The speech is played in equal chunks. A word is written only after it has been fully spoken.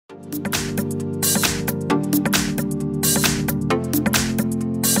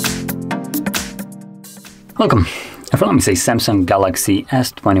Welcome. In front of me say Samsung Galaxy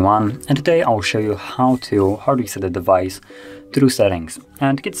S21, and today I'll show you how to hard reset the device through settings.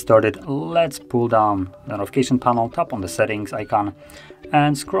 And to get started, let's pull down the notification panel, tap on the settings icon,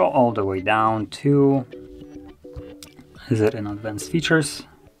 and scroll all the way down to, is it in advanced features?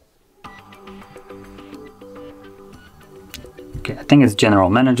 Okay, I think it's general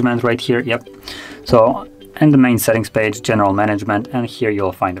management right here, yep. So in the main settings page, general management, and here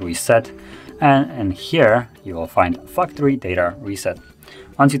you'll find reset. And in here, you will find factory data reset.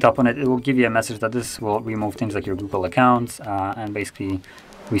 Once you tap on it, it will give you a message that this will remove things like your Google accounts and basically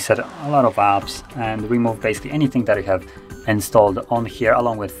reset a lot of apps and remove basically anything that you have installed on here,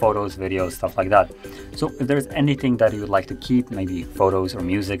 along with photos, videos, stuff like that. So if there's anything that you would like to keep, maybe photos or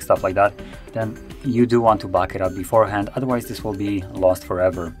music, stuff like that, then you do want to back it up beforehand. Otherwise, this will be lost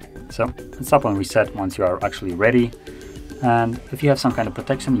forever. So let's tap on reset once you are actually ready. And if you have some kind of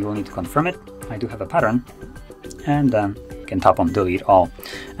protection, you will need to confirm it. I do have a pattern, and then you can tap on delete all,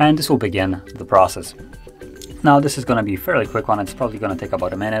 and this will begin the process. Now this is going to be a fairly quick one. It's probably going to take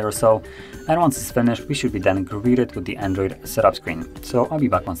about a minute or so, and once it's finished, we should be then greeted with the Android setup screen. So I'll be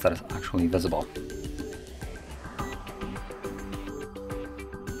back once that is actually visible.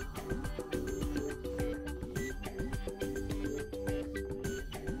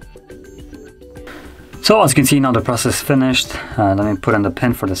 So as you can see, now the process is finished. Let me put in the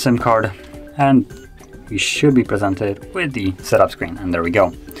pin for the SIM card, and we should be presented with the setup screen, and there we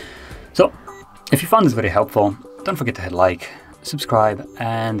go. So if you found this video helpful, don't forget to hit like, subscribe,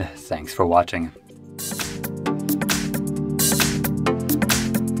 and thanks for watching.